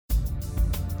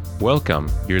Welcome.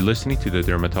 You're listening to the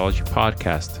Dermatology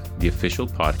Podcast, the official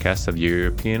podcast of the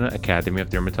European Academy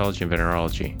of Dermatology and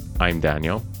Venerology. I'm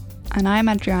Daniel. And I'm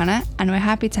Adriana, and we're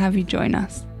happy to have you join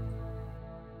us.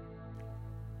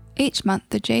 Each month,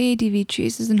 the JADV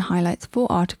chooses and highlights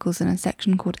 4 articles in a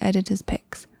section called Editor's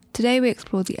Picks. Today we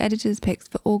explore the Editor's Picks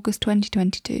for August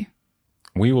 2022.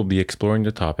 We will be exploring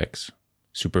the topics: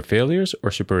 super failures or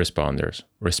super responders,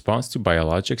 response to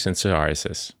biologics and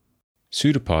psoriasis,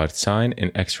 pseudopod sign in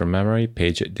extramammary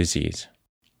Paget disease,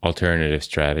 alternative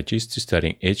strategies to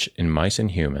studying itch in mice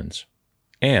and humans,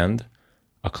 and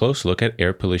a close look at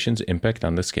air pollution's impact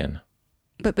on the skin.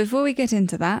 But before we get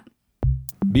into that,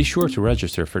 be sure to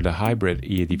register for the hybrid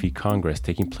EADV Congress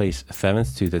taking place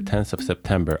 7th to the 10th of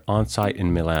September on-site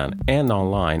in Milan and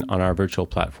online on our virtual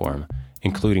platform,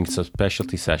 including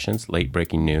subspecialty sessions,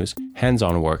 late-breaking news,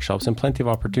 hands-on workshops, and plenty of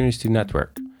opportunities to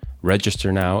network.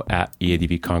 Register now at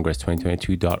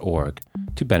eadvcongress2022.org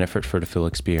to benefit for the full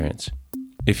experience.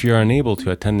 If you're unable to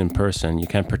attend in person, you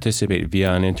can participate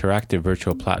via an interactive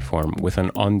virtual platform with an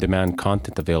on-demand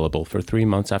content available for 3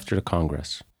 months after the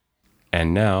Congress.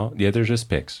 And now, the Editor's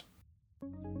Picks.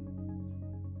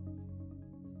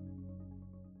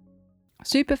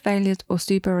 super failures or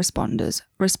super responders,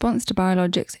 response to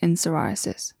biologics in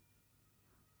psoriasis.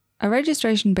 A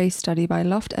registration-based study by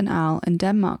Loft and al. In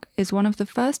Denmark is one of the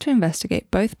first to investigate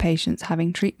both patients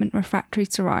having treatment-refractory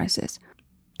psoriasis,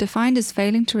 defined as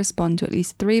failing to respond to at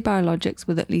least 3 biologics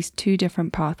with at least 2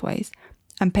 different pathways,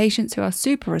 and patients who are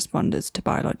super responders to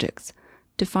biologics,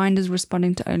 defined as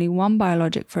responding to only 1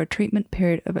 biologic for a treatment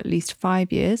period of at least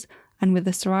 5 years and with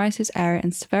a psoriasis area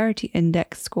and severity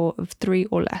index score of 3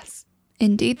 or less.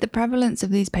 Indeed, the prevalence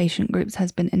of these patient groups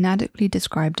has been inadequately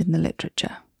described in the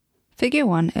literature. Figure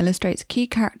 1 illustrates key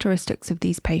characteristics of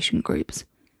these patient groups.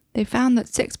 They found that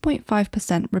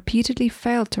 6.5% repeatedly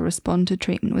failed to respond to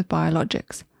treatment with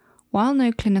biologics. While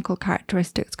no clinical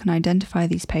characteristics can identify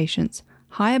these patients,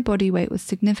 higher body weight was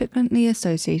significantly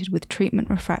associated with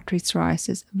treatment-refractory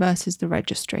psoriasis versus the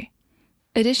registry.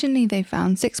 Additionally, they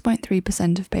found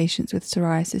 6.3% of patients with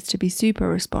psoriasis to be super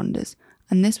responders,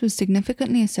 and this was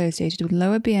significantly associated with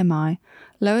lower BMI,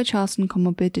 lower Charlson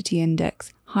Comorbidity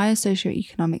Index, higher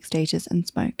socioeconomic status, and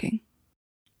smoking.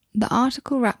 The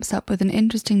article wraps up with an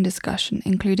interesting discussion,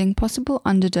 including possible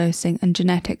underdosing and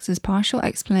genetics as partial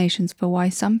explanations for why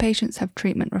some patients have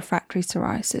treatment-refractory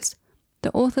psoriasis.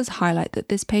 The authors highlight that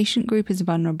this patient group is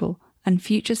vulnerable, and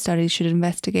future studies should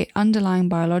investigate underlying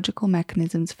biological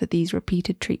mechanisms for these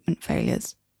repeated treatment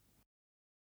failures.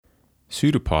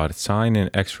 Pseudopod sign in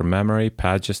extramammary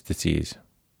Paget disease.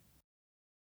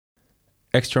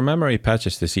 Extramammary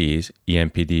Paget disease,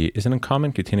 EMPD, is an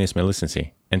uncommon cutaneous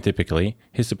malignancy, and typically,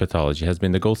 histopathology has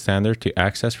been the gold standard to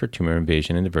access for tumor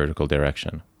invasion in the vertical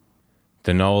direction.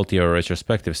 The novelty of a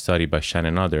retrospective study by Shen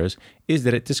and others is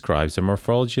that it describes the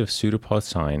morphology of pseudopod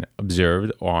sign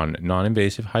observed on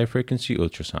non-invasive high-frequency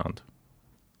ultrasound.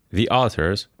 The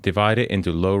authors divide it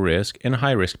into low-risk and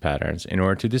high-risk patterns in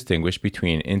order to distinguish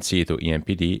between in situ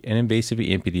EMPD and invasive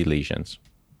EMPD lesions.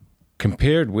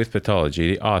 Compared with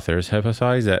pathology, the authors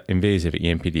hypothesize that invasive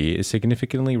EMPD is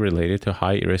significantly related to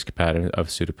high-risk patterns of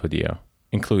pseudopodia,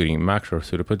 including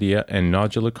macropseudopodia and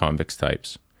nodular convex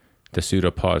types. The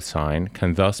pseudopod sign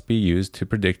can thus be used to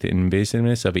predict the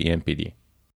invasiveness of EMPD.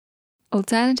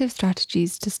 Alternative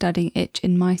strategies to studying itch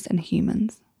in mice and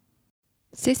humans.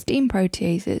 Cysteine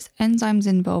proteases, enzymes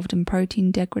involved in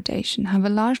protein degradation, have a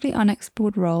largely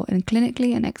unexplored role in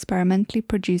clinically and experimentally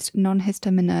produced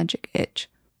non-histaminergic itch.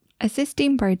 A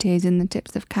cysteine protease in the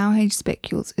tips of cowhage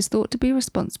spicules is thought to be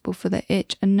responsible for the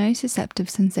itch and nociceptive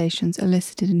sensations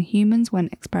elicited in humans when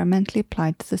experimentally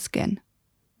applied to the skin.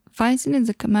 Physin is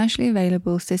a commercially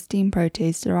available cysteine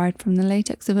protease derived from the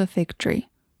latex of a fig tree.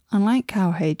 Unlike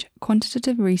cowhage,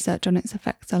 quantitative research on its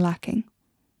effects are lacking.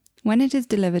 When it is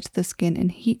delivered to the skin in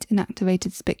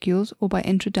heat-inactivated spicules or by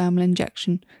intradermal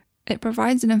injection, it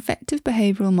provides an effective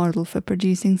behavioral model for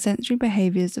producing sensory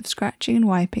behaviors of scratching and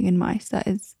wiping in mice that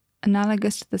is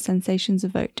analogous to the sensations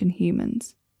evoked in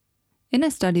humans. In a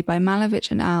study by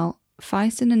Malevich and al.,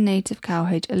 Physin and native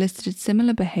cowhage elicited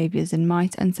similar behaviors in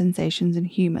mice and sensations in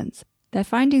humans. Their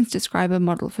findings describe a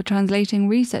model for translating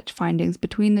research findings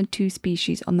between the 2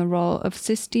 species on the role of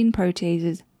cysteine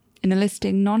proteases in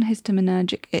eliciting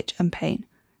non-histaminergic itch and pain.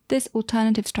 This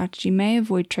alternative strategy may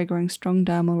avoid triggering strong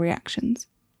dermal reactions.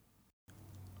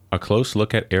 A close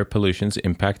look at air pollution's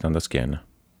impact on the skin.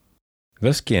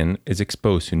 The skin is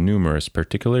exposed to numerous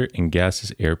particulate and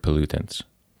gaseous air pollutants.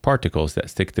 Particles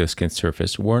that stick to the skin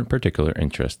surface warrant particular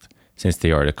interest, since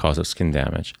they are the cause of skin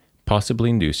damage, possibly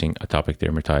inducing atopic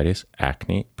dermatitis,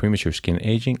 acne, premature skin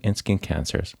aging, and skin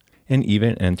cancers. and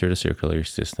even enter the circulatory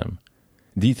system.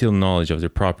 Detailed knowledge of their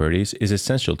properties is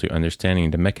essential to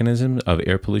understanding the mechanism of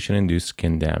air pollution-induced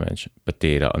skin damage, but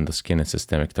data on the skin and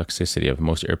systemic toxicity of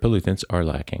most air pollutants are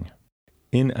lacking.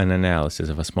 In an analysis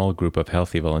of a small group of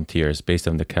healthy volunteers based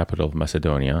on the capital of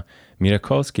Macedonia,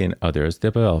 Mirakovsky and others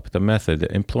developed a method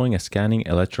employing a scanning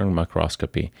electron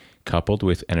microscopy coupled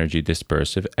with energy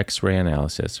dispersive X-ray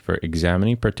analysis for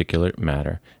examining particulate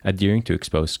matter adhering to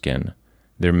exposed skin.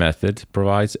 Their method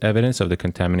provides evidence of the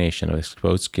contamination of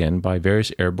exposed skin by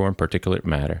various airborne particulate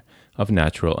matter of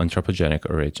natural anthropogenic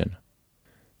origin.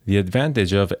 The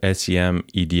advantage of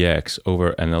SEM-EDX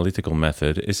over analytical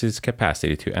method is its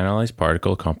capacity to analyze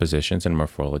particle compositions and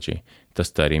morphology. The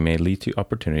study may lead to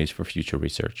opportunities for future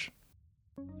research.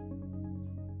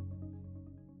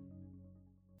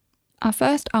 Our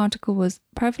first article was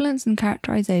Prevalence and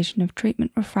Characterization of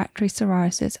Treatment-Refractory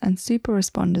Psoriasis and Super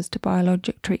Responders to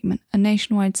Biologic Treatment, a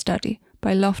Nationwide Study,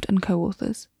 by Loft and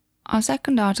co-authors. Our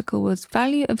second article was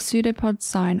Value of Pseudopod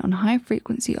Sign on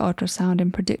High-Frequency Ultrasound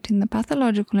in Predicting the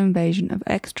Pathological Invasion of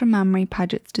Extramammary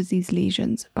Paget's Disease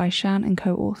Lesions, by Shan and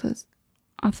co-authors.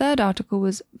 Our third article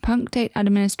was Punctate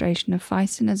Administration of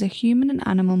Physin as a Human and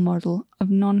Animal Model of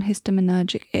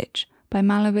Non-Histaminergic Itch, by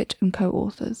Malevich and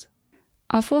co-authors.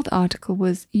 Our fourth article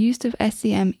was Use of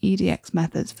SEM-EDX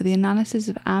Methods for the Analysis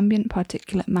of Ambient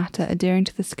Particulate Matter Adhering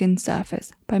to the Skin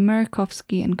Surface, by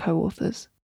Murakovsky and co-authors.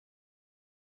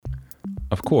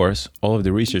 Of course, all of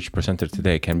the research presented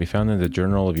today can be found in the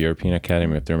Journal of European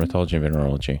Academy of Dermatology and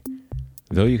Venereology.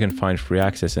 Though you can find free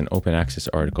access and open access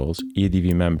articles,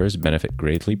 EADV members benefit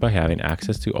greatly by having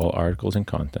access to all articles and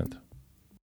content.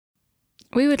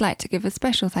 We would like to give a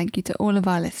special thank you to all of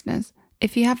our listeners.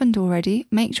 If you haven't already,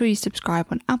 make sure you subscribe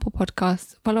on Apple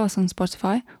Podcasts, follow us on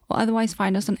Spotify, or otherwise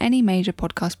find us on any major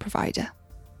podcast provider.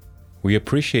 We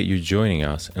appreciate you joining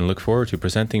us and look forward to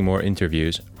presenting more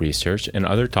interviews, research, and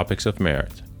other topics of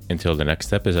merit. Until the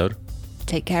next episode,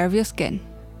 take care of your skin.